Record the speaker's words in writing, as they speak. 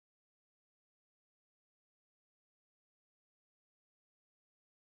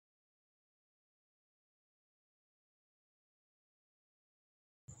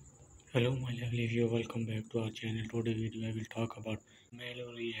Hello my lovely viewer, welcome back to our channel. Today video I will talk about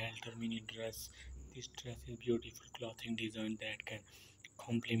Mallory Halter mini dress. This dress is beautiful clothing design that can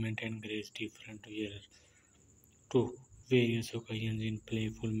complement and grace different wearers to various occasions in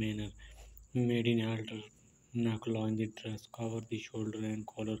playful manner. Made in halter neckline, the dress cover the shoulder and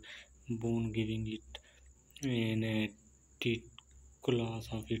collar bone, giving it an added class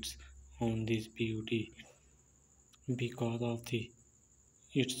of its own. This beauty because of the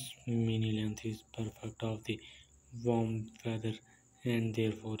its mini length is perfect of the warm weather and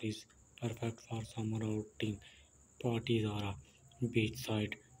therefore is perfect for summer outing, parties or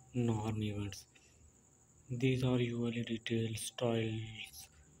beachside norm events. These are usually detailed styles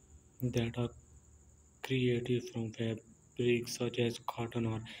that are created from fabrics such as cotton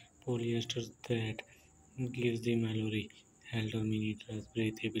or polyester that gives the Mallory Halter mini dress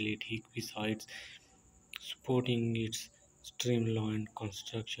breathability besides supporting its streamlined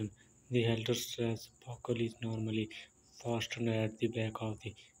construction. The halter strap buckle is normally fastened at the back of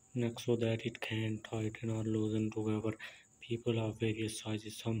the neck so that it can tighten or loosen to cover people of various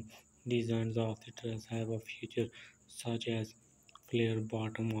sizes. Some designs of the dress have a feature such as flare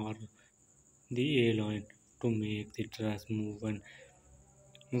bottom or the A-line to make the dress move when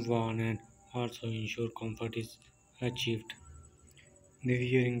worn and also ensure comfort is achieved. The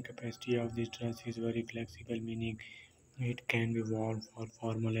wearing capacity of this dress is very flexible, meaning it can be worn for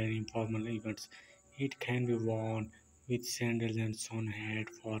formal and informal events. It can be worn with sandals and sun hat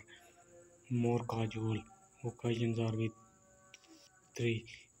for more casual occasions or with 3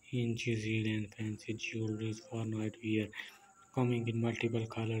 inch heel and fancy jewelry for night wear, coming in multiple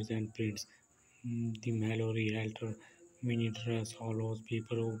colors and prints. The Mallory Halter mini dress allows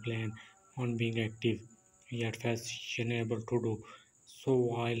people who plan on being active yet fashionable to do so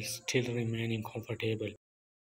while still remaining comfortable.